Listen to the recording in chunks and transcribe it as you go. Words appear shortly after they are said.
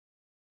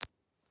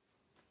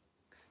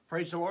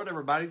Praise the Lord,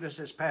 everybody. This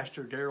is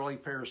Pastor Darrell E.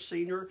 Ferris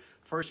Sr.,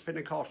 First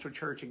Pentecostal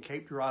Church in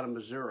Cape Girardeau,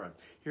 Missouri.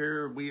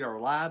 Here we are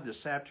live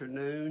this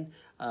afternoon,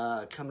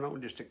 coming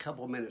on just a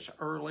couple minutes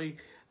early.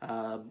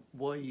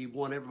 We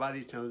want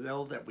everybody to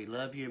know that we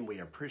love you and we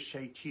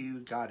appreciate you.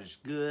 God is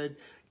good.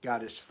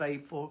 God is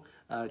faithful.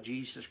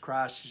 Jesus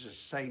Christ is the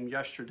same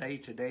yesterday,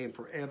 today, and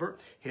forever.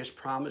 His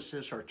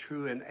promises are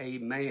true and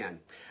amen.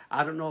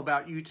 I don't know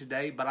about you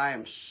today, but I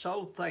am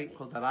so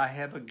thankful that I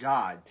have a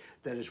God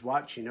that is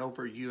watching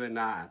over you and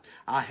I.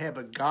 I have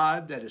a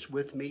God that is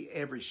with me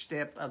every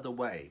step of the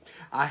way.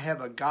 I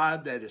have a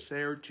God that is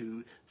there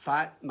to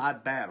fight my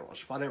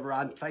battles. Whatever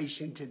I'm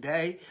facing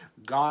today,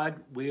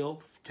 God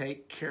will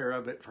take care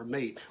of it for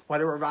me.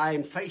 Whatever I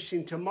am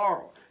facing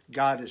tomorrow,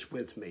 God is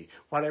with me.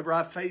 Whatever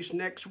I face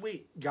next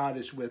week, God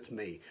is with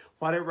me.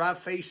 Whatever I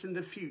face in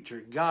the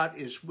future, God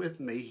is with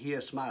me. He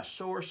is my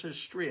source of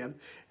strength,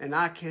 and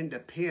I can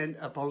depend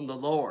upon the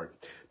Lord.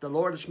 The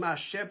Lord is my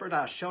shepherd,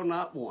 I shall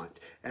not want.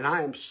 And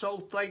I am so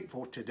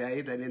thankful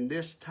today that in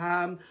this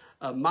time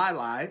of my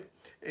life,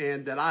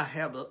 and that I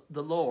have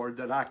the Lord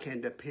that I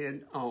can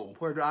depend on.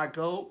 Where do I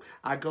go?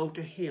 I go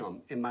to Him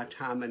in my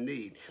time of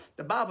need.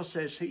 The Bible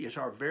says He is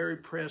our very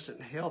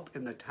present help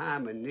in the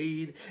time of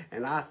need,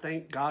 and I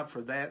thank God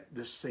for that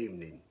this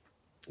evening.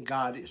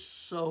 God is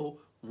so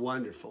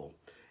wonderful,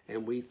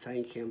 and we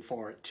thank Him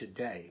for it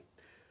today.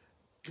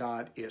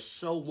 God is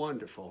so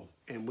wonderful,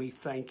 and we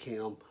thank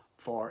Him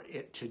for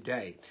it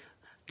today.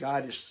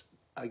 God is,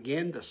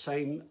 again, the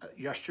same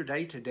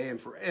yesterday, today, and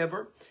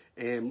forever.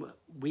 And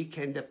we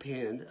can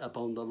depend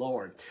upon the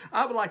Lord.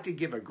 I would like to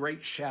give a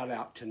great shout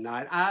out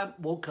tonight. I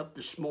woke up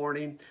this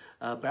morning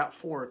about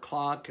 4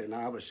 o'clock and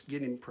I was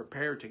getting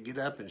prepared to get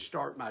up and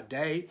start my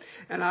day.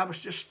 And I was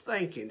just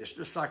thinking, it's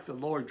just like the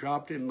Lord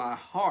dropped in my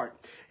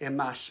heart and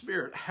my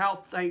spirit, how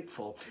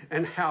thankful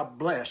and how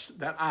blessed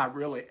that I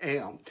really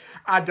am.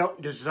 I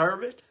don't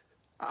deserve it.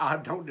 I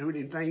don't do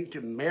anything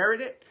to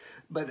merit it,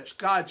 but it's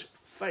God's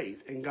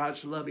faith and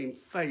God's loving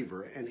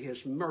favor and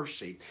His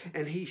mercy,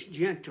 and He's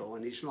gentle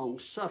and He's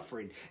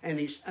long-suffering and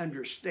He's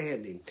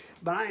understanding.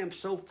 But I am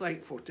so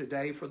thankful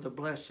today for the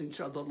blessings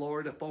of the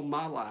Lord upon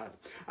my life.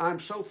 I'm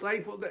so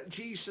thankful that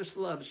Jesus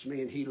loves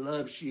me and He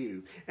loves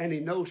you and He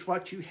knows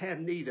what you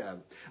have need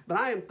of. But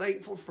I am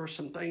thankful for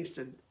some things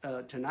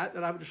tonight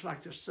that I would just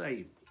like to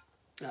say.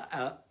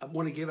 I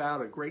want to give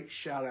out a great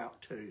shout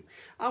out to.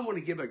 I want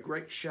to give a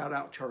great shout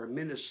out to our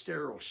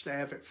ministerial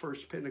staff at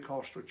First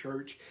Pentecostal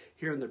Church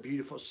here in the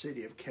beautiful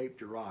city of Cape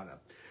Girardeau.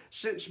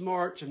 Since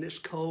March and this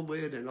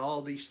COVID and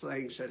all these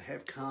things that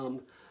have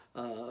come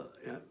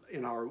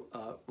in our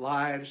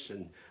lives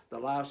and the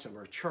lives of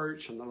our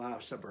church and the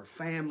lives of our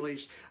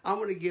families, I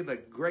want to give a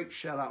great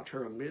shout out to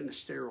our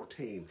ministerial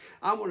team.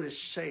 I want to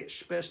say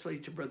especially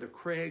to Brother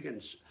Craig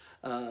and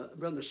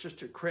Brother and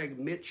Sister Craig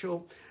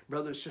Mitchell,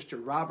 Brother and Sister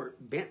Robert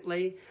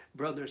Bentley,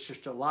 Brother and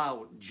Sister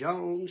Lyle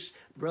Jones,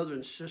 Brother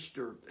and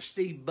Sister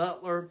Steve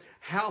Butler.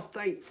 How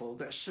thankful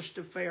that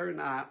Sister Fair and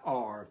I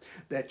are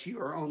that you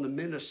are on the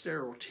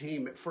ministerial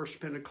team at First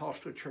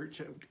Pentecostal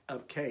Church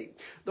of Cape.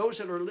 Those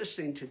that are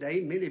listening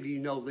today, many of you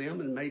know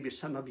them, and maybe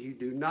some of you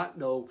do not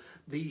know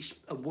these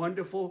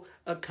wonderful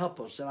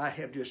couples that I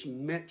have just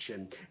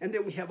mentioned. And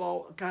then we have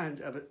all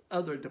kinds of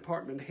other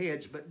department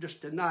heads, but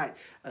just tonight,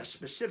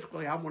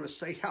 specifically, I want to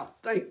say how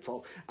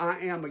thankful I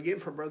am again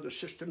for Brother and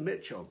Sister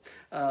Mitchell,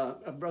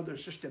 Brother and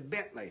Sister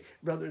Bentley,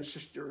 Brother and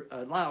Sister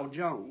Lyle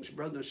Jones,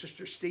 Brother and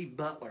Sister Steve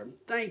Butler.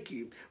 Thank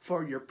you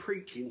for your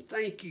preaching.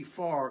 Thank you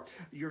for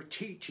your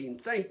teaching.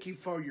 Thank you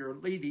for your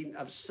leading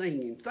of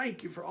singing.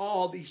 Thank you for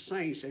all these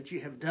things that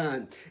you have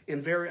done in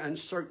very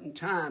uncertain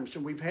times,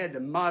 and we've had to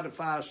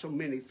modify so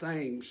many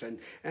things,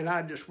 and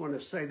I just want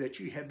to say that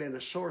you have been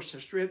a source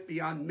of strength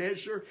beyond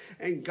measure,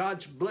 and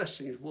God's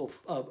blessings will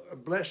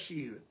bless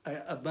you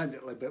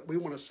abundantly. But we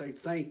want to say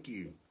thank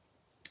you.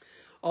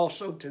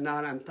 Also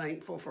tonight, I'm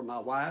thankful for my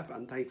wife.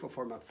 I'm thankful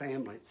for my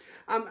family.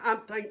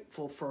 I'm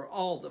thankful for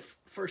all the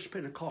First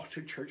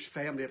Pentecostal Church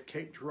family of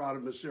Cape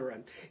Girardeau, Missouri.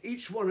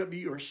 Each one of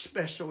you are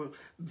special,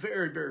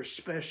 very, very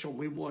special.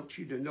 We want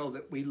you to know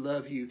that we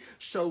love you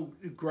so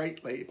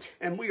greatly.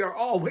 And we are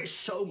always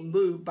so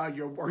moved by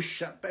your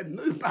worship and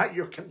moved by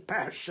your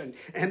compassion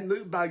and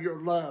moved by your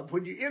love.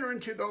 When you enter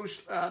into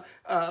those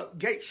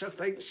gates of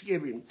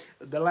Thanksgiving,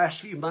 the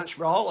last few months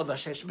for all of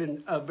us has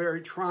been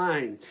very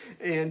trying.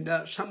 And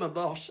some of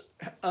us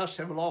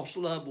have lost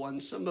loved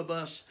ones. Some of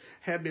us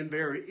have been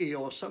very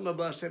ill. Some of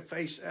us have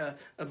faced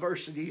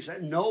adversities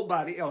that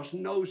nobody else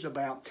knows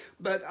about.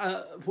 But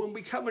when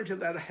we come into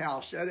that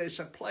house, that is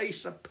a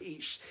place of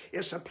peace.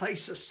 It's a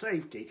place of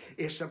safety.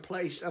 It's a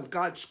place of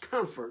God's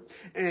comfort.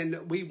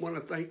 And we want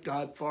to thank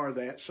God for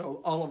that.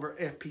 So all of our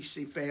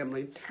FPC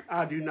family,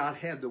 I do not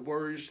have the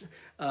words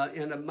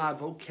in my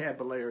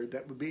vocabulary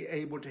that would be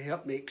able to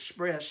help me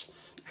express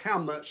how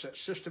much that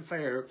Sister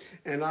Fair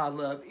and I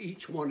love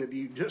each one of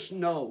you. Just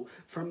know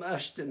from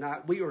us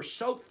tonight, we are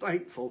so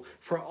thankful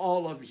for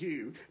all of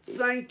you.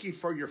 Thank you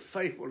for your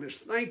faithfulness.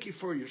 Thank you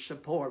for your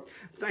support.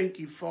 Thank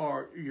you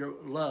for your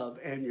love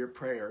and your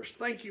prayers.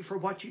 Thank you for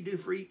what you do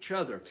for each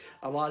other.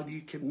 A lot of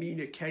you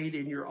communicate,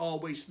 and you're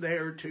always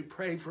there to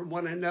pray for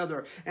one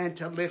another and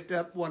to lift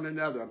up one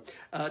another.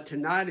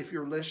 Tonight, if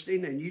you're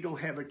listening and you don't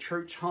have a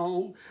church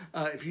home,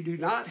 if you do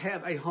not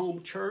have a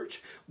home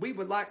church, we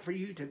would like for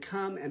you to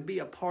come and be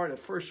a part of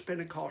First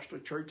Pentecostal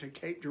Church in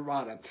Cape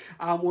Girardeau.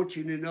 I want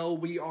you to know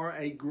we are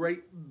a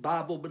great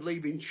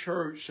Bible-believing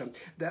church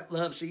that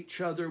loves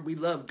each other. We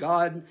love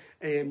God,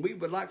 and we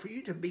would like for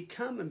you to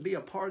come and be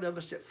a part of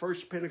us at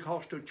First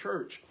Pentecostal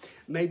Church.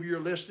 Maybe you're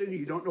listening and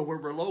you don't know where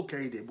we're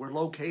located. We're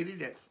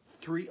located at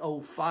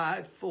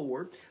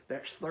 3054,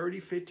 that's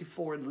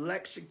 3054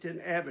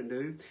 Lexington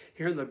Avenue,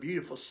 here in the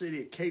beautiful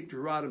city of Cape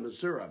Girardeau,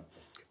 Missouri.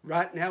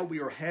 Right now,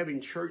 we are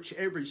having church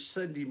every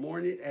Sunday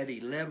morning at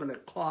 11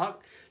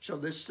 o'clock. So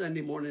this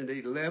Sunday morning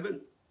at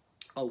 11,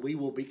 we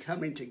will be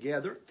coming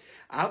together.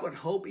 I would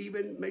hope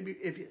even maybe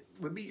if it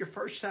would be your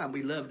first time,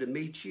 we'd love to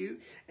meet you,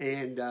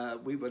 and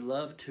we would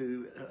love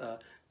to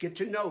get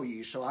to know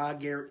you. So I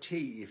guarantee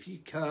you, if you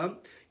come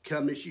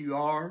as you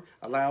are,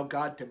 allow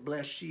God to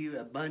bless you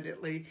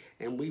abundantly,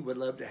 and we would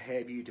love to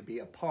have you to be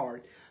a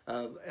part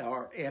of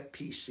our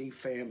FPC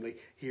family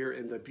here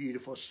in the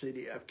beautiful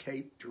city of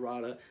Cape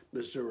Girardeau,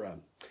 Missouri.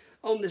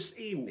 On this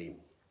evening,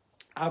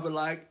 I would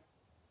like,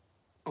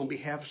 on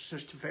behalf of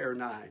Sister Fair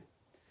and I,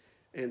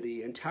 and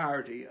the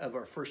entirety of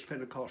our First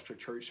Pentecostal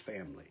Church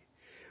family,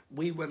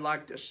 we would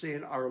like to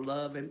send our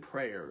love and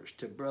prayers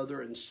to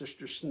Brother and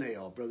Sister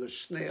Snell. Brother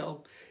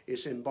Snell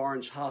is in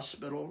Barnes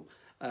Hospital,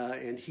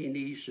 and he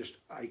needs just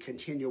a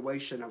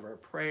continuation of our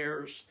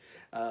prayers.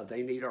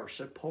 They need our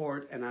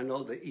support, and I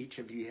know that each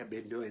of you have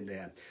been doing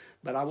that.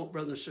 But I want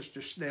Brother and Sister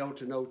Snell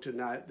to know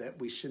tonight that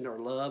we send our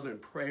love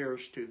and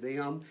prayers to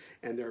them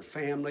and their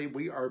family.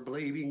 We are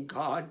believing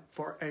God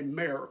for a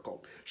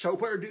miracle. So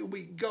where do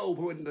we go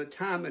when the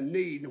time of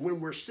need?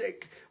 When we're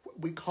sick,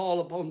 we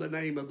call upon the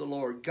name of the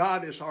Lord.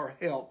 God is our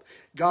help.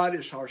 God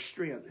is our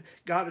strength.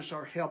 God is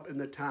our help in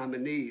the time of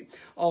need.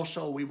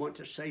 Also, we want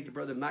to say to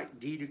Brother Mike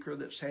Dedeker,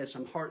 that's had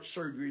some heart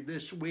surgery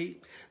this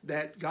week,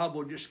 that God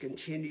will just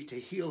continue to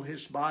heal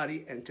his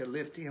body and to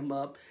lift him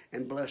up,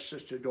 and bless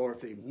Sister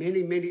Dorothy.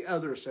 Many, many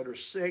others that are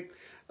sick,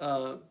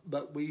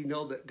 but we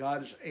know that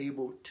God is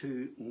able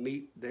to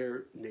meet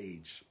their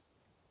needs.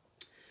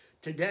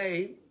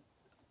 Today,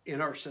 in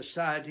our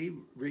society,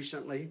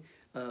 recently,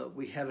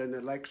 we had an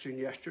election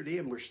yesterday,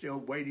 and we're still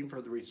waiting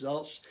for the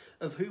results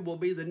of who will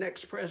be the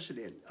next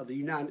president of the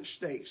United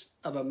States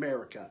of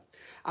America.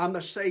 I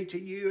must say to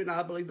you, and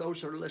I believe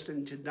those that are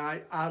listening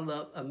tonight, I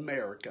love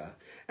America.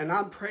 And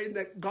I'm praying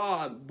that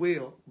God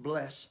will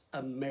bless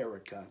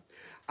America.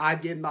 I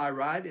did my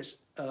right,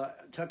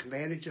 took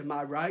advantage of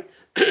my right,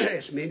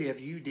 as many of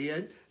you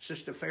did.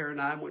 Sister Fair and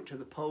I went to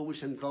the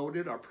polls and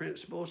voted our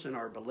principles and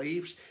our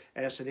beliefs.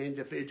 As an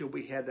individual,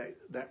 we had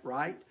that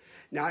right.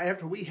 Now,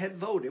 after we had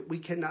voted, we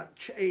cannot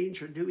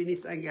change or do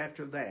anything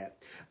after that.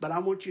 But I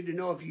want you to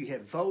know, if you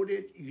have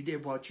voted, you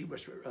did what you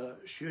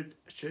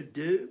should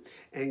do,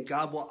 and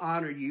God will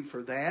honor you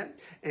for that,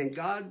 and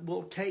God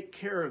will take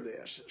care of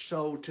this.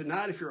 So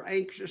tonight, if you're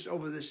anxious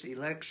over this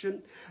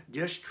election,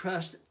 just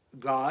trust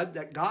God,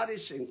 that God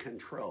is in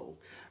control.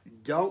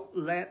 Don't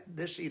let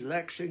this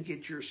election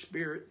get your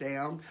spirit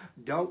down.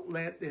 Don't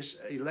let this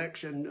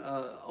election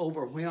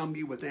overwhelm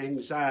you with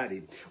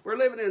anxiety. We're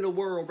living in a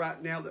world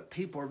right now that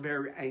people are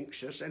very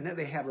anxious, and that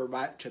they have a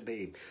right to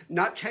be.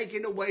 Not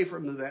taking away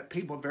from them that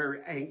people are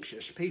very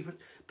anxious.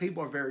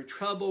 People are very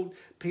troubled.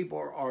 People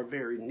are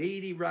very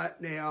needy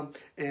right now.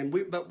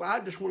 But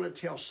I just want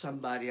to tell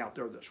somebody out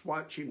there that's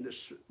watching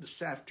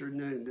this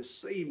afternoon,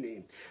 this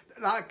evening,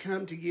 that I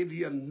come to give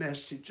you a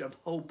message of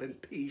hope and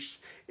peace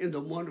in the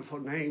wonderful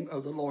name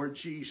of the Lord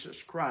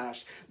Jesus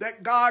Christ.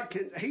 That God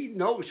He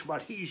knows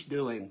what He's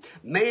doing.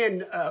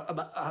 Man,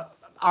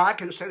 I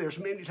can say there's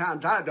many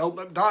times I don't,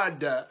 but God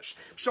does.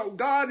 So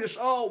God is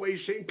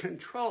always in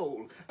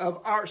control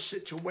of our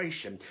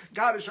situation.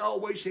 God is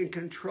always in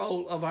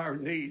control of our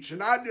needs.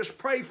 And I just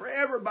pray for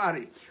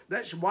everybody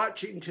that's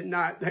watching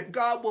tonight that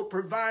God will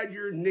provide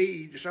your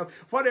needs. So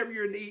whatever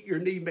your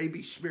need may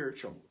be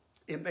spiritual.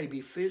 It may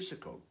be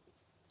physical.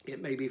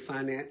 It may be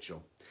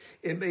financial.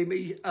 It may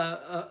be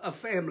a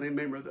family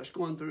member that's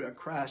going through a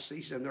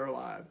crisis in their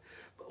life.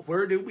 But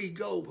where do we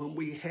go when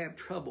we have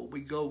trouble?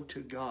 We go to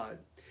God.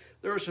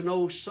 There's an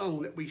old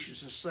song that we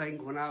used to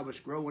sing when I was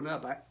growing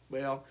up.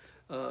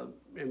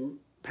 In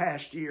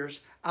past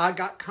years, I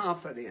got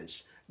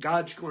confidence.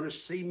 God's going to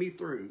see me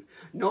through.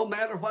 No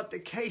matter what the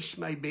case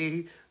may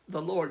be,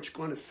 the Lord's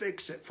going to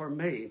fix it for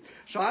me.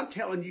 So I'm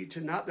telling you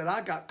tonight that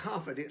I got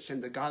confidence in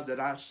the God that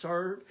I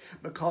serve,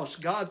 because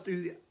God,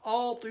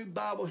 all through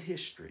Bible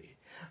history,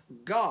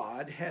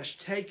 God has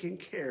taken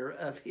care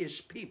of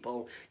his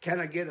people. Can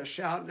I get a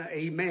shout and an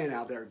amen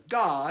out there?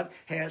 God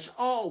has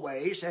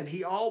always, and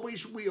he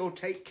always will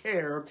take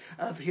care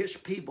of his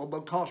people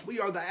because we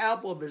are the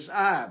apple of his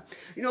eye.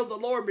 You know, the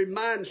Lord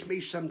reminds me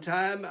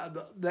sometime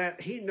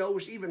that he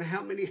knows even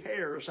how many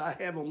hairs I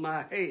have on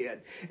my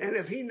head. And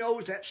if he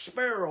knows that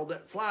sparrow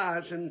that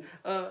flies and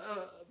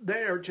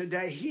there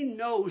today, he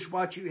knows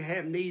what you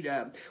have need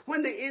of.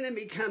 When the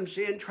enemy comes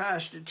in,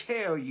 tries to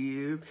tell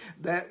you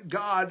that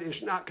God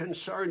is not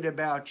concerned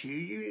about you,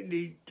 you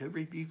need to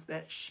rebuke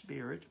that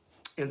spirit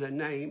in the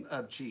name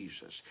of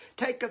Jesus.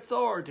 Take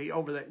authority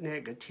over that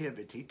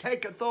negativity.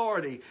 Take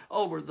authority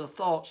over the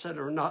thoughts that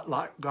are not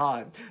like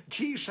God.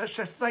 Jesus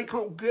said, think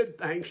on good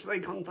things.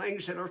 Think on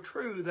things that are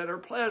true, that are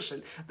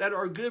pleasant, that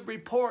are good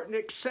report, and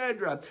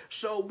etc.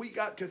 So we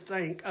got to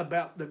think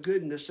about the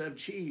goodness of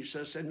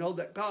Jesus and know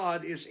that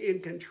God is in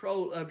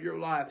control of your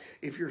life.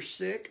 If you're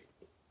sick,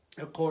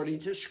 according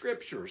to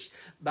scriptures,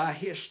 by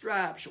his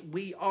stripes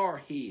we are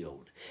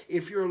healed.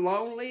 If you're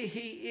lonely,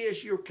 he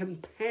is your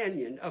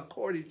companion,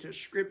 according to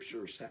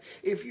scriptures.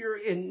 If you're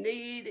in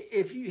need,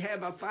 if you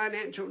have a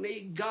financial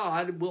need,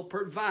 God will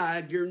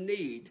provide your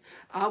need.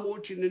 I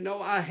want you to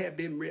know I have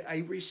been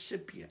a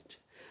recipient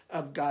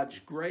of God's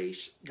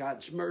grace,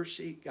 God's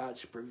mercy,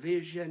 God's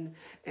provision,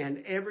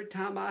 and every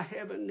time I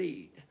have a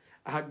need,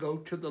 I go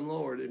to the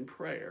Lord in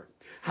prayer.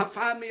 I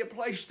find me a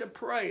place to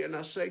pray and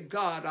I say,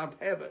 God, I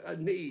have a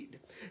need.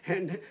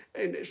 And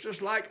it's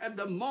just like at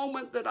the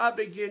moment that I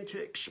begin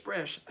to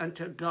express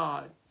unto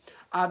God,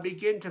 I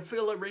begin to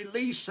feel a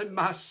release in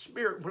my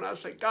spirit when I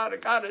say, God, I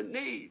got a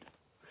need.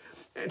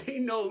 And he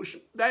knows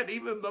that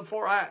even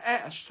before I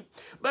asked.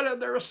 But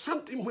there is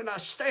something when I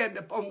stand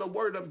upon the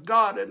word of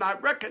God and I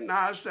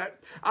recognize that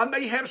I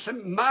may have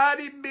some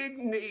mighty big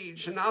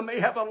needs and I may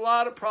have a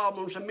lot of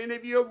problems. And many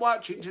of you are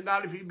watching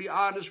tonight, if you be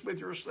honest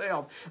with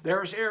yourself.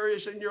 There's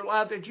areas in your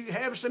life that you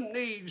have some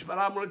needs, but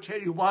I'm going to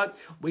tell you what,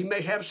 we may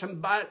have some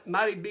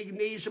mighty big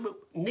needs,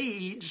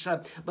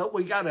 but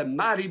we got a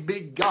mighty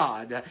big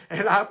God.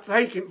 And I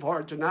thank him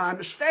for it tonight.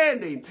 I'm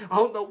standing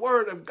on the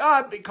word of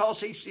God because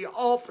he's the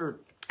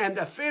author and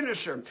the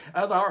finisher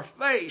of our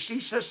faith.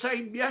 He's the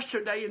same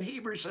yesterday in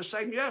Hebrews, the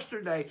same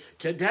yesterday,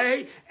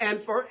 today,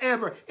 and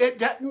forever. It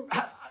doesn't,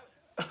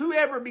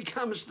 whoever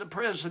becomes the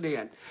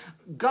president,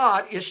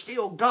 God is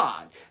still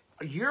God.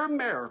 Your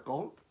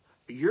miracle,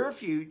 your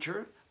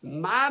future,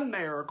 my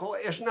miracle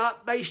is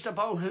not based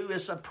upon who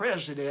is the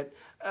president,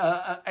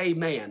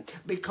 amen.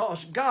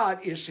 Because God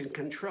is in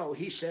control.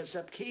 He sets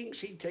up kings.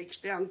 He takes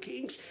down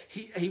kings.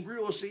 He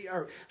rules the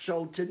earth.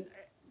 So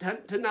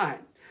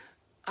tonight,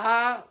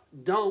 I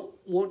don't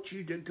want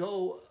you to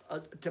go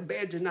to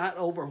bed tonight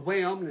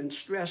overwhelmed and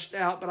stressed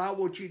out, but I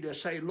want you to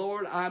say,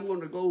 Lord, I'm going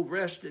to go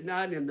rest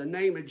tonight in the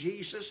name of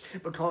Jesus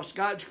because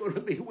God's going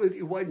to be with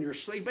you when you're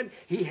sleeping.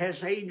 He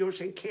has angels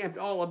encamped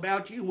all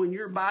about you when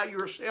you're by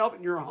yourself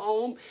in your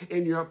home,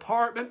 in your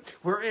apartment,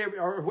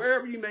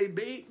 wherever you may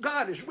be.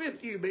 God is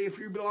with you if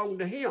you belong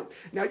to him.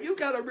 Now, you've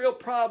got a real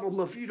problem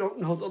if you don't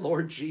know the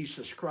Lord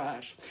Jesus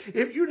Christ.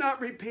 If you're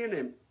not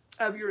repenting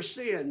of your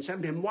sins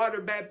and been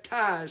water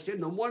baptized in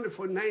the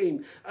wonderful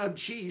name of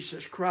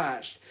Jesus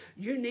Christ,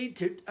 you need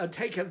to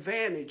take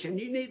advantage and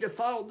you need to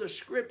follow the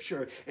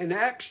scripture. In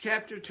Acts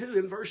chapter 2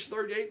 and verse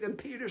 38, then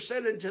Peter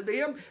said unto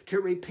them to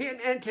repent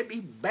and to be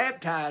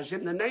baptized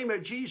in the name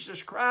of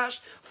Jesus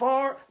Christ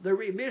for the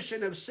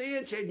remission of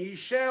sins, and you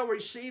shall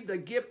receive the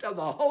gift of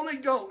the Holy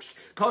Ghost,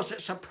 because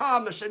it's a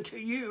promise unto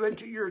you and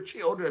to your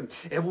children.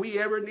 If we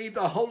ever need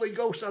the Holy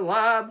Ghost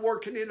alive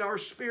working in our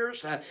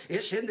spirits,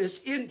 it's in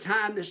this end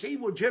time, this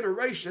evil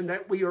generation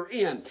that we are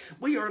in.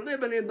 We are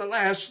living in the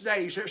last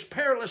days. There's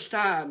perilous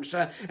times,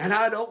 and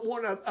I don't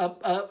want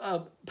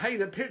to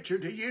paint a picture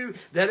to you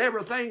that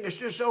everything is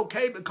just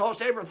okay,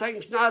 because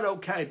everything's not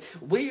okay.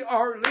 We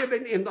are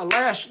living in the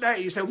last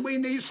days, and we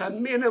need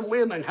some men and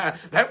women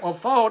that will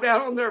fall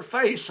down on their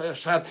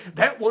faces,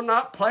 that will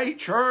not play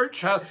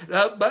church,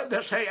 but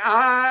that say,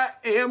 I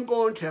am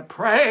going to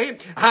pray,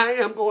 I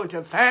am going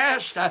to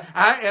fast,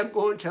 I am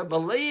going to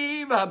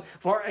believe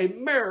for a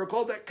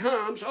miracle that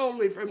comes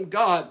only from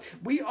God.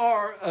 We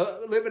are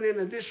living in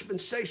a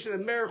dispensation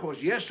of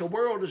miracles. Yes, the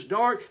world is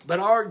dark, but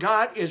our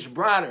God is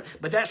brighter.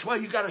 But that's why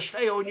you got to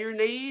stay on your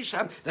knees.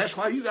 That's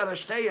why you got to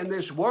stay in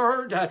this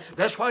word.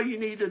 That's why you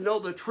need to know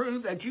the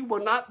truth, that you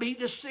will not be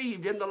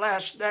deceived in the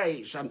last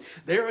days.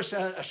 There is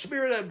a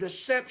spirit of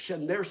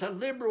deception. There's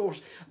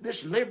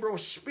this liberal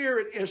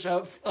spirit is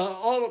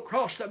all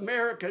across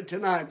America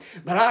tonight.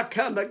 But I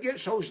come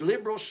against those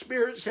liberal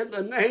spirits in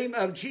the name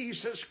of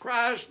Jesus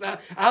Christ.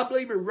 I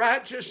believe in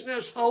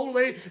righteousness,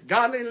 holy,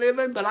 godly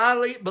living, but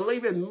I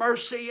believe in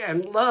mercy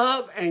and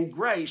love and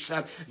grace.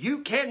 You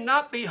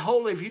cannot be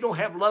holy if you don't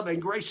have love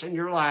and grace in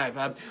your life.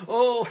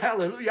 Oh,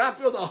 hallelujah. I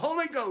feel the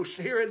Holy Ghost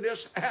here in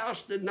this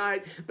house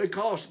tonight,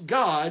 because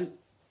God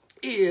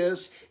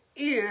is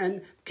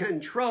in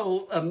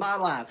control of my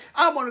life.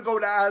 I want to go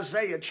to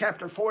Isaiah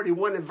chapter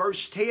 41 and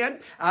verse 10.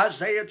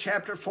 Isaiah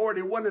chapter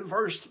 41 and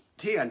verse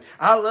 10.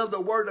 I love the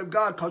Word of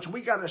God because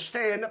we got to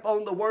stand up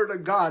on the Word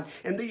of God.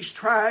 In these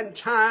trying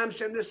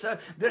times, in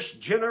this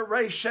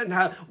generation,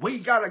 we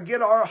got to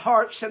get our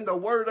hearts in the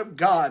Word of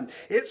God.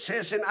 It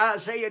says in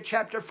Isaiah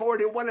chapter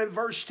 41 and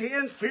verse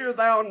 10, fear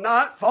thou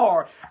not,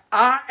 for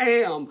I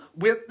am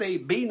with thee.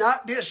 Be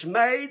not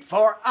dismayed,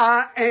 for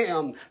I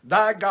am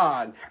thy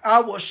God.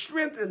 I will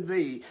strengthen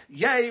thee.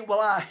 Yea, will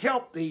I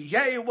help thee.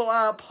 Yea, will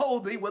I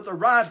uphold thee with the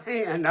right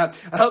hand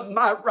of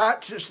my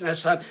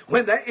righteousness.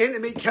 When the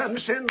enemy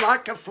comes in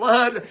like a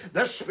flood,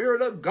 the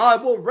Spirit of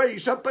God will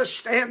raise up a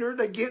standard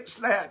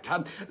against that.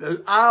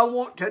 I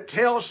want to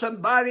tell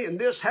somebody in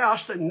this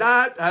house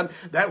tonight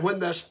that when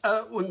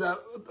the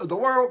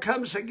world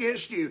comes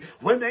against you,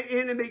 when the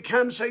enemy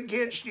comes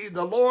against you,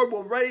 the Lord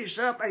will raise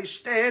up a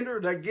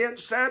standard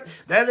against that.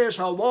 That is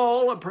a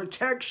wall of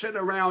protection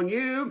around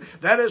you.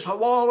 That is a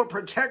wall of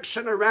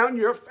protection around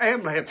your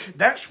family.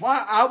 That's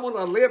why I want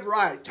to live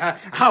right.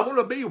 I want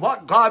to be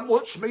what God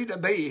wants me to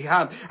be.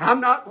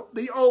 I'm not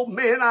the old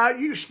man I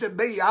used to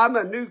be. I'm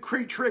a new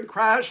creature in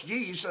Christ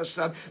Jesus.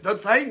 The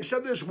things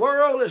of this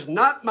world is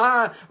not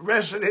my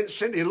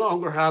residence any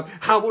longer.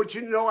 I want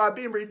you to know I've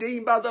been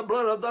redeemed by the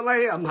blood of the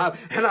Lamb,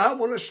 and I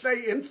want to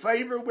stay in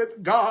favor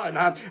with God.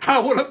 I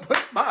want to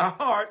put my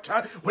heart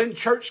when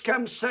church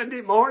comes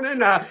Sunday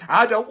morning.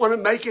 I don't want to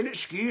make an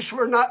excuse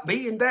for not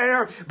being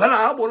there, but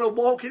I want to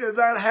walk into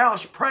that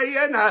house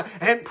praying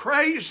and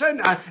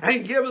praising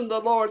and giving the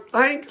Lord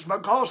thanks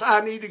because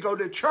I need to go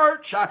to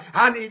church.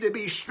 I need to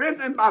be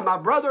strengthened by my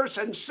brothers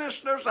and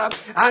sisters.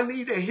 I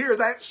need to hear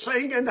that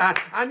singing.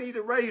 I need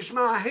to raise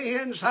my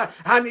hands.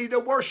 I need to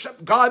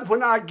worship God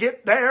when I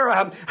get there.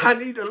 I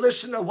need to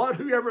listen to what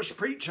whoever's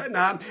preaching.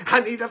 I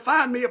need to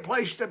find me a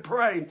place to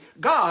pray.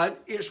 God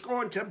is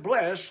going to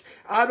bless.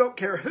 I don't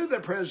care who the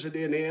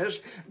president is.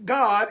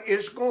 God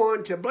is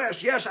going to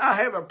bless. Yes, I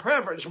have a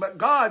preference, but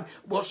God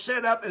will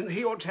set up and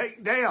He'll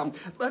take down.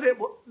 But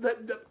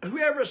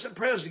whoever's the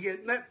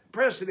president, that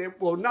president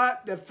will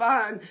not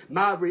define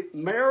my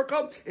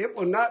miracle. It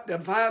will not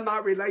define my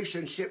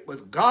relationship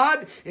with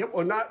God. It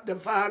will not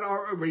define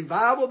our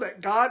revival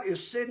that God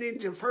is sending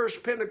to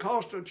First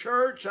Pentecostal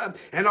Church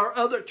and our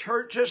other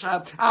churches.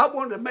 I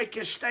want to make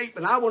a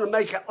statement. I want to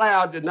make it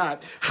loud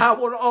tonight. I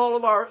want all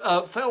of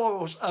our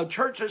fellow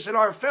churches in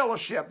our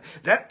fellowship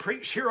that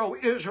preach, Hear, O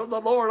Israel, the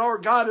Lord our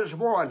God is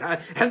one.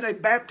 And they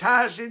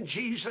baptize in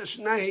Jesus'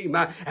 name.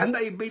 And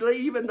they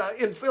believe in the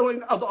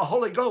infilling of the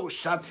Holy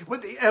Ghost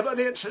with the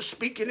evidence of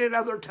speaking in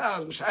other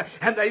tongues.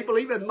 And they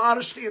believe in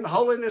modesty and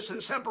holiness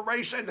and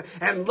separation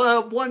and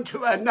love one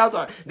to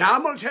another. Now,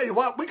 I'm going to tell you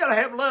what, we got to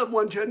have love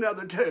one to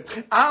another too.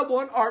 I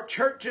want our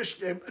churches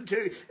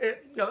to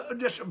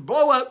just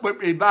blow up with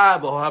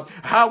revival.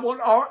 I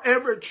want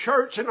every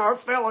church in our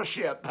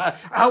fellowship.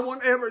 I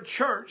want every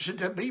church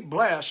to be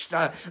blessed.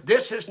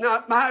 This is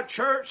not my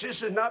church.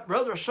 This is not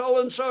Brother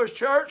so-and-so's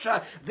church.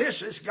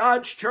 This is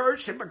God's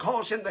church. And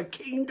because in the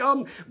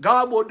kingdom,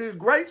 God will do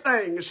great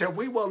things. And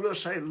we will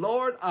just say,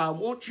 Lord, I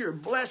want your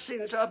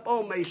blessings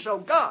upon me. So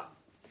God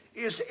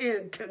is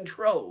in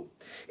control.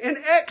 In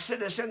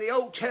Exodus, in the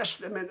Old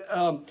Testament,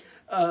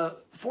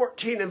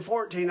 14 and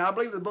 14, I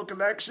believe the book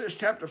of Exodus,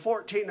 chapter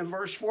 14 and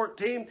verse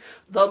 14,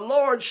 the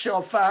Lord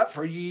shall fight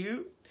for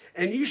you,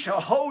 and you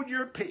shall hold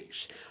your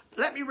peace.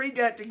 Let me read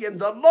that again.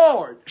 The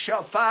Lord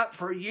shall fight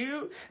for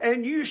you,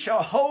 and you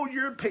shall hold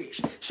your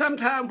peace.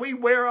 Sometimes we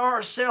wear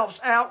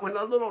ourselves out when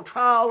a little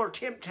trial or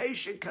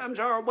temptation comes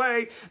our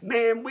way.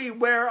 Man, we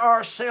wear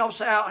ourselves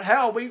out.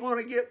 How are we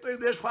going to get through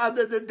this? Why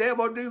did the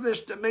devil do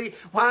this to me?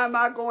 Why am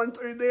I going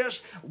through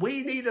this?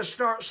 We need to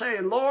start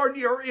saying, Lord,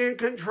 you're in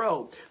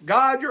control.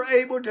 God, you're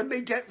able to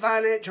meet that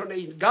financial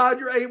need.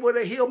 God, you're able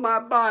to heal my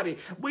body.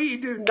 We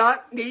do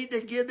not need to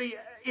give the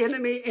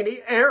enemy any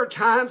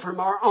airtime from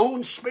our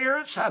own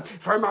spirits,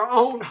 from our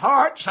own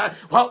hearts.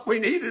 What we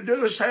need to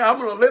do is say, I'm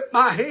going to lift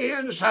my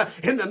hands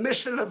in the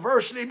midst of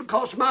adversity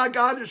because my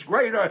God is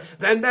greater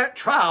than that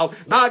trial.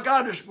 My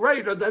God is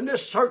greater than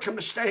this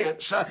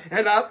circumstance.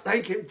 And I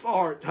thank Him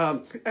for it.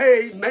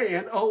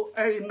 Amen. Oh,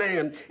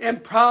 amen. In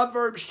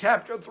Proverbs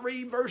chapter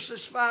 3,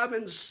 verses 5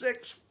 and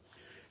 6,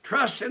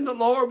 trust in the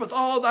Lord with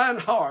all thine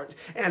heart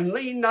and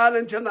lean not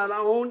into thine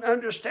own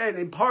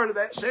understanding. Part of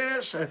that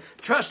says,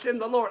 trust in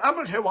the Lord. I'm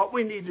going to tell you what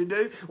we need to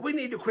do. We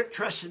need to quit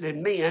trusting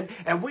in men,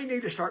 and we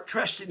need to start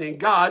trusting in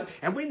God,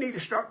 and we need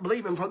to start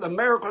believing for the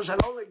miracles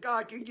that only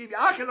God can give you.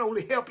 I can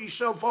only help you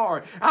so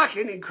far. I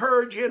can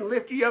encourage you and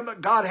lift you up,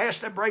 but God has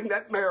to bring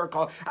that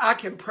miracle. I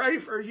can pray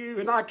for you,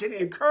 and I can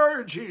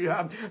encourage you,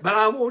 but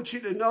I want you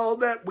to know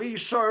that we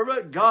serve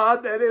a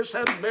God that is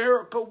a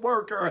miracle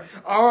worker.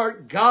 Our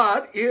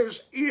God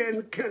is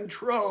in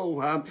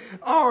control.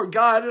 Our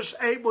God is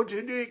able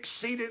to do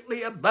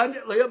exceedingly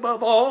abundantly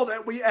above all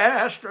that we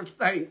ask or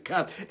think.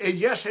 And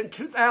yes, in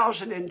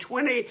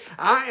 2020,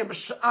 I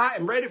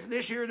am ready for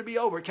this year to be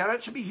over. Can I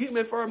just be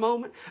human for a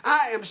moment?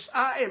 I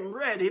am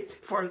ready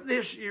for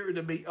this year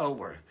to be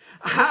over.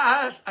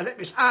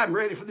 I'm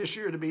ready for this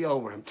year to be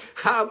over.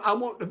 I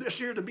want this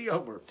year to be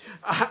over.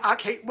 I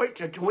can't wait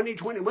till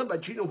 2021,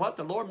 but you know what?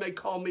 The Lord may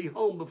call me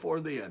home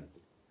before then.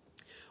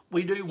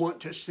 we do want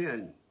to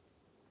send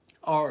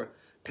our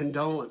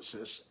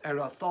condolences and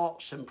our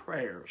thoughts and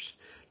prayers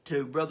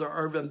to Brother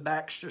Irvin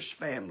Baxter's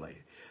family.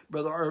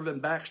 Brother Irvin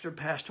Baxter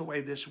passed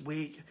away this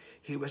week.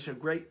 He was a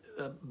great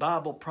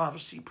Bible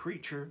prophecy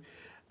preacher,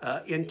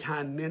 end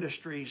time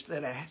ministries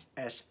that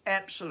has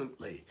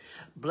absolutely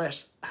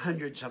blessed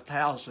hundreds of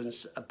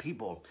thousands of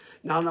people,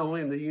 not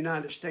only in the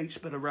United States,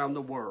 but around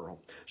the world.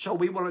 So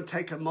we want to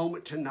take a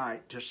moment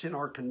tonight to send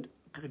our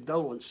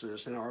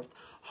condolences and our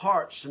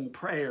hearts and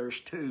prayers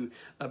to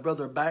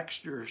Brother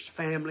Baxter's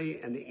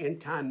family and the End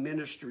Time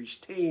Ministries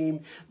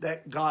team,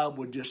 that God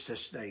would just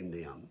sustain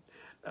them.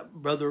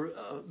 Brother,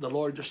 the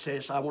Lord just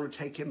says, I want to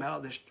take him out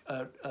of this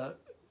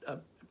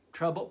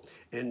trouble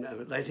and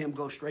let him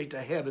go straight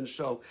to heaven.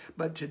 So,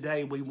 but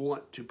today we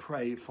want to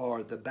pray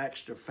for the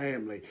Baxter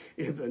family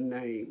in the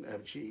name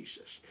of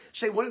Jesus.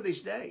 See, one of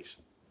these days,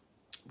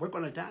 we're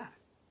going to die.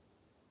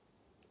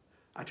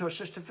 I told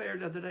Sister Fair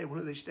the other day, one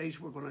of these days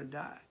we're going to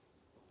die.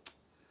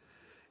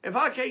 If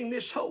I gain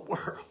this whole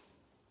world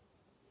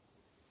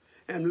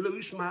and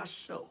lose my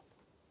soul,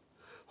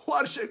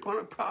 what is it going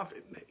to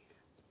profit me?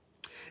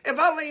 If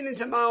I lean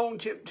into my own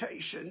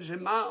temptations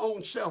and my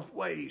own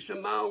self-ways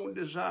and my own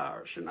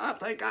desires, and I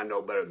think I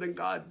know better than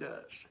God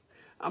does,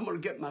 I'm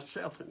going to get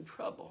myself in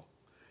trouble.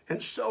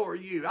 And so are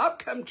you. I've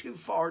come too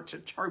far to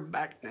turn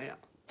back now.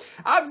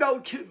 I know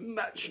too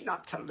much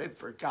not to live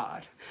for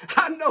God.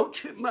 I know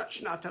too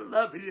much not to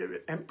love Him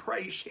and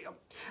praise Him.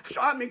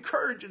 So I'm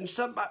encouraging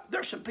somebody.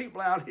 There's some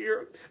people out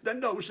here that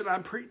knows that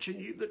I'm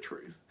preaching you the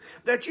truth.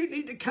 That you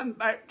need to come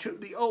back to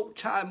the old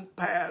time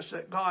past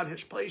that God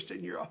has placed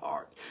in your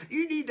heart.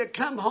 You need to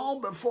come home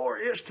before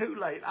it's too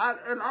late.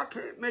 And I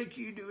can't make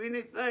you do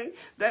anything.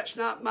 That's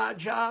not my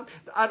job.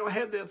 I don't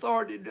have the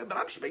authority to do it. But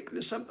I'm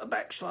speaking to a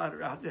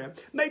backslider out there.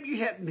 Maybe you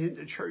haven't been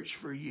to church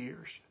for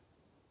years.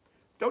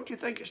 Don't you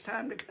think it's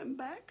time to come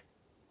back?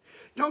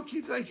 Don't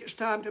you think it's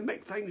time to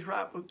make things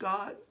right with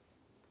God?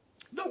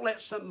 Don't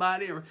let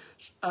somebody or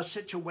a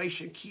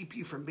situation keep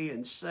you from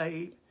being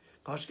saved,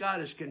 because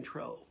God is in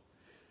control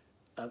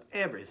of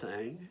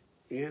everything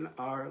in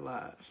our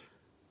lives.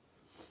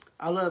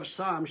 I love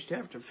Psalms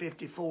chapter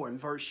 54 and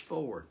verse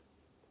 4.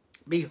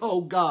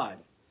 Behold, God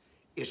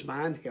is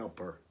mine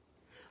helper.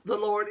 The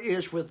Lord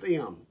is with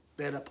them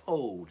that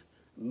uphold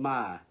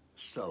my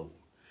soul.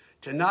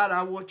 Tonight,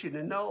 I want you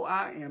to know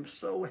I am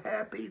so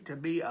happy to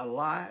be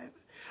alive.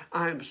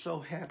 I am so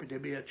happy to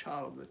be a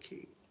child of the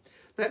King.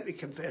 Let me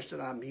confess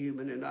that I'm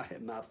human and I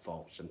have my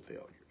faults and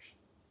failures.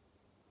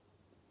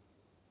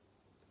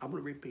 I'm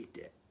going to repeat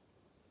that.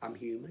 I'm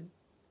human.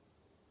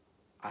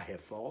 I have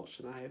faults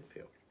and I have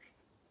failures.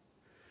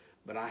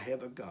 But I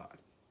have a God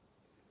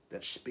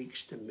that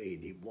speaks to me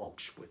and He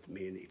walks with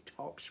me and He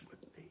talks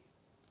with me.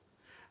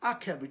 I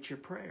covet your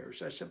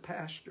prayers as a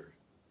pastor.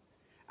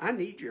 I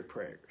need your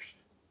prayers.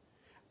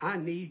 I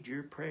need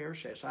your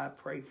prayers as I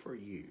pray for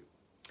you.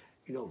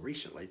 You know,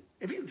 recently,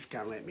 if you just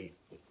kind of let me,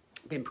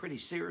 been pretty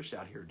serious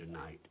out here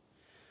tonight,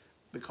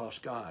 because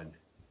God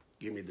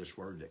gave me this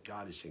word that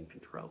God is in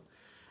control.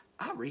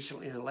 I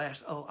recently, in the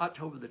last,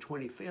 October the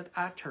 25th,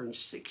 I turned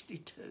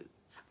 62.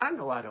 I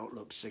know I don't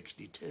look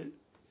 62.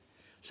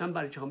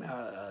 Somebody told me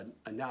I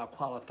now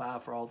qualify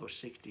for all those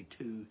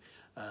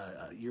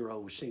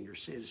 62-year-old senior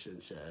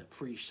citizens,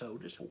 free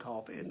sodas and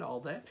coffee and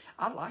all that.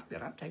 I like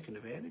that. I'm taking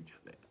advantage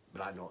of that.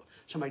 But I know,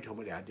 somebody told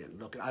me that I didn't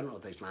look. I don't know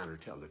if they're lying or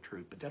telling the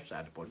truth, but that's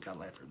beside the point. Got to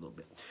laugh for a little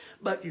bit.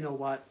 But you know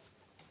what?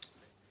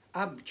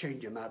 I'm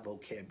changing my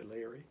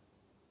vocabulary.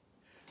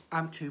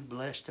 I'm too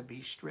blessed to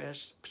be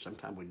stressed.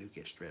 Sometimes we do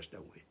get stressed,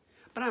 don't we?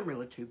 But I'm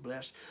really too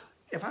blessed.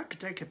 If I could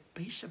take a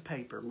piece of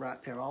paper and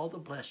write down all the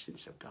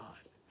blessings of God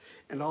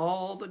and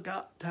all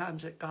the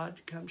times that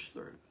God comes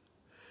through,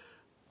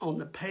 on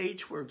the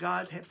page where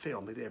God had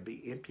filled me, there'd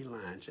be empty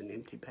lines and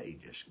empty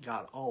pages.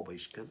 God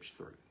always comes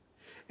through.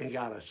 And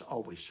God is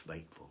always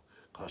faithful,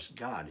 because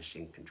God is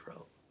in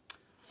control.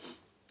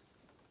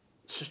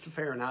 Sister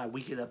Fair and I,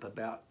 we get up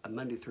about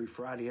Monday through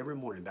Friday every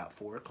morning about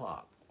 4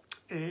 o'clock.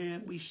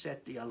 And we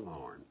set the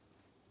alarm.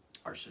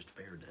 Our Sister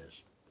Fair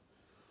does.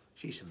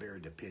 She's a very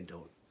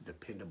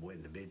dependable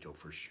individual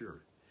for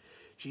sure.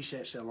 She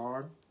sets the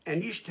alarm.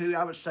 And used to,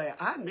 I would say,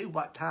 I knew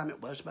what time it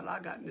was, but I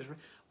got in this.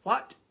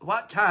 What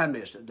time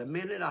is it? The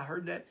minute I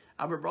heard that,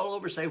 I would roll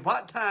over and say,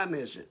 what time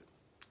is it?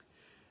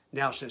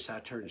 Now, since I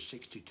turned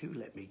 62,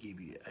 let me give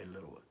you a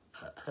little,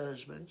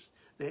 husbands,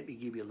 let me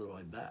give you a little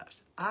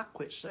advice. I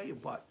quit saying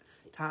what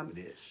time it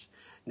is.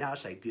 Now I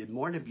say, good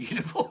morning,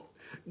 beautiful.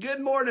 Good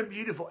morning,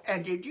 beautiful.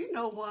 And did you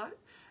know what?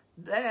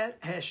 That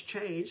has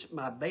changed.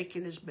 My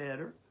bacon is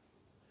better.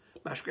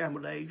 My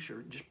scrambled eggs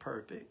are just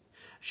perfect.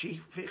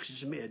 She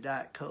fixes me a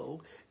Diet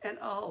Coke and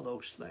all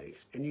those things.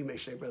 And you may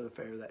say, Brother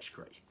Fair, that's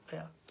crazy.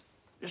 Well,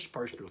 it's a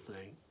personal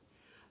thing.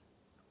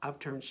 I've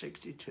turned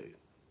 62.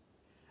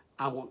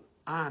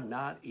 I'm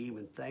not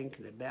even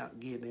thinking about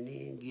giving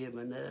in,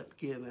 giving up,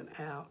 giving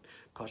out,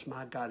 because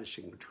my God is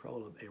in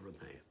control of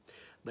everything.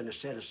 But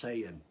instead of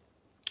saying,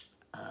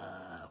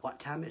 what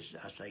time is it?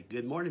 I say,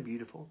 good morning,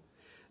 beautiful.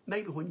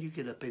 Maybe when you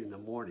get up in the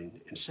morning,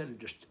 instead of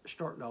just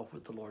starting off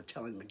with the Lord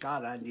telling me,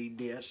 God, I need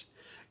this.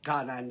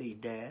 God, I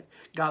need that.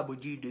 God,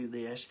 would you do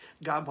this?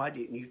 God, why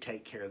didn't you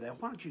take care of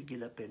that? Why don't you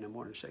get up in the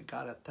morning and say,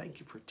 God, I thank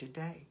you for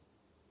today.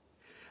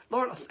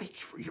 Lord, I thank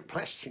you for your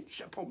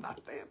blessings upon my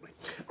family.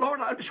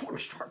 Lord, I just want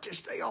to start this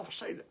day off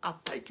saying, I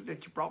thank you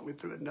that you brought me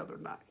through another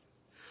night.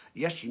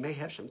 Yes, you may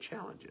have some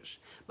challenges,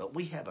 but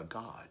we have a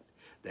God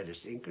that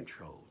is in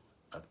control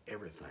of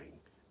everything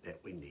that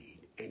we need.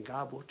 And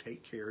God will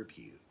take care of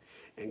you.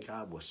 And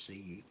God will see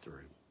you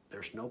through.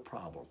 There's no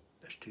problem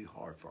that's too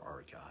hard for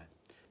our God.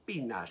 Be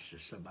nice to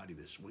somebody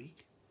this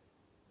week.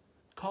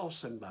 Call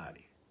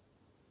somebody.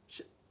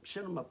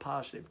 Send them a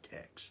positive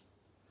text.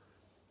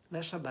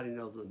 Let somebody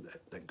know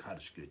that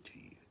God is good to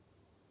you.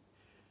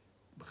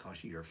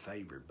 Because you're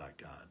favored by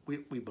God.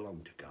 We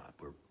belong to God.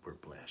 We're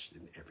blessed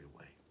in every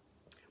way.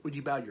 Would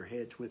you bow your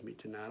heads with me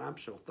tonight? I'm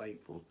so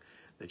thankful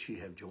that you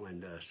have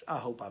joined us. I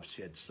hope I've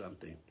said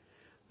something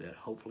that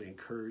hopefully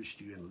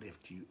encouraged you and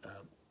lifted you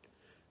up.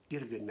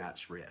 Get a good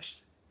night's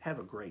rest. Have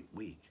a great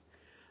week.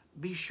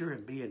 Be sure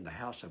and be in the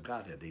house of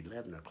God at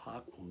 11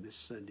 o'clock on this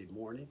Sunday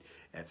morning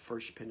at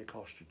First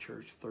Pentecostal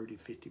Church,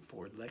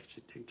 3054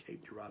 Lexington,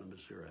 Cape Girardeau,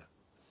 Missouri.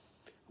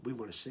 We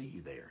want to see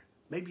you there.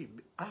 Maybe,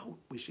 I hope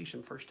we see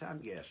some first-time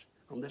guests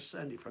on this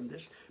Sunday from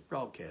this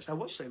broadcast. I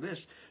will say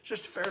this.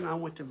 Sister Fair and I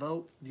went to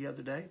vote the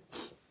other day.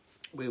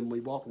 When we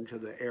walked into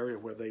the area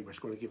where they was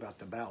going to give out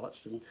the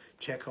ballots and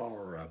check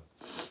our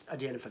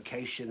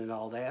identification and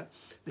all that,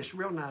 this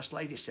real nice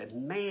lady said,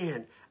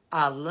 man,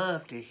 I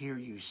love to hear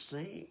you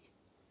sing.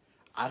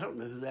 I don't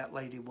know who that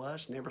lady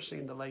was, never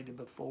seen the lady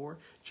before,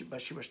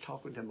 but she was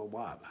talking to my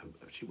wife.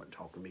 She wasn't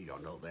talking to me, y'all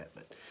know that.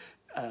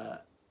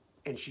 But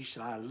and she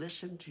said, I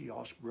listened to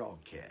y'all's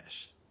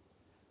broadcast,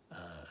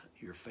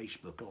 your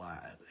Facebook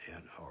Live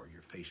or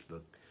your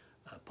Facebook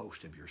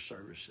post of your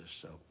services.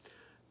 So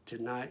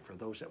tonight, for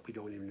those that we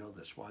don't even know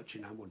that's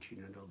watching, I want you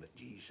to know that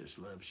Jesus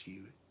loves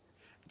you.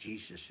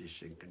 Jesus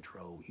is in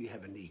control. You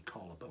have a need,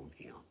 call upon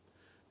him.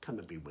 Come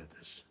and be with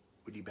us.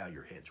 Would you bow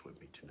your heads with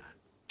me tonight?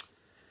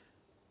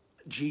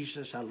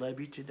 Jesus, I love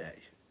you today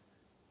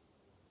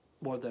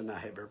more than I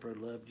have ever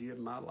loved you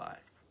in my life.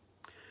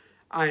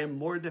 I am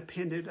more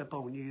dependent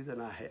upon you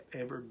than I have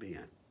ever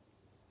been.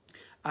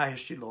 I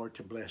ask you, Lord,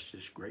 to bless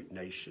this great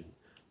nation,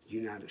 the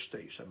United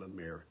States of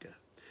America.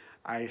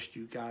 I ask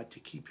you, God, to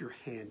keep your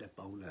hand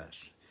upon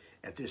us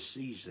at this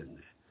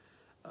season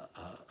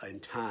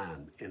and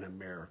time in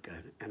America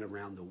and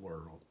around the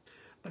world.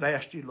 But I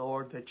ask you,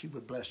 Lord, that you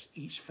would bless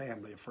each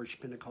family of First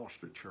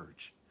Pentecostal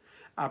Church.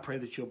 I pray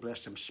that you'll bless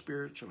them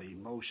spiritually,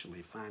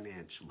 emotionally,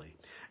 financially.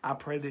 I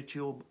pray that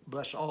you'll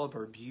bless all of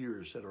our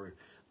viewers that are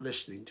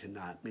listening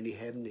tonight. Many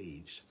have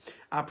needs.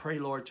 I pray,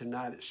 Lord,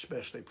 tonight,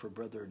 especially for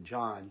Brother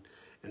John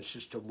and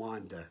Sister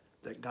Wanda,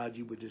 that God,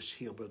 you would just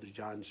heal Brother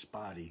John's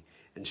body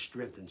and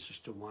strengthen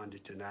Sister Wanda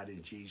tonight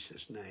in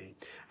Jesus' name.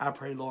 I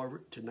pray,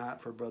 Lord,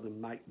 tonight for Brother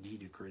Mike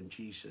Dedeker in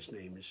Jesus'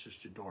 name and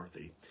Sister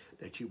Dorothy,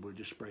 that you would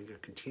just bring a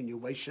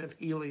continuation of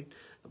healing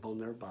upon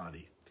their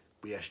body.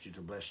 We ask you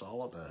to bless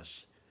all of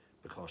us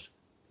because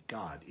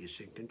God is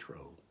in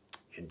control.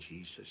 In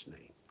Jesus'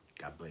 name.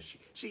 God bless you.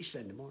 See you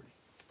Sunday morning.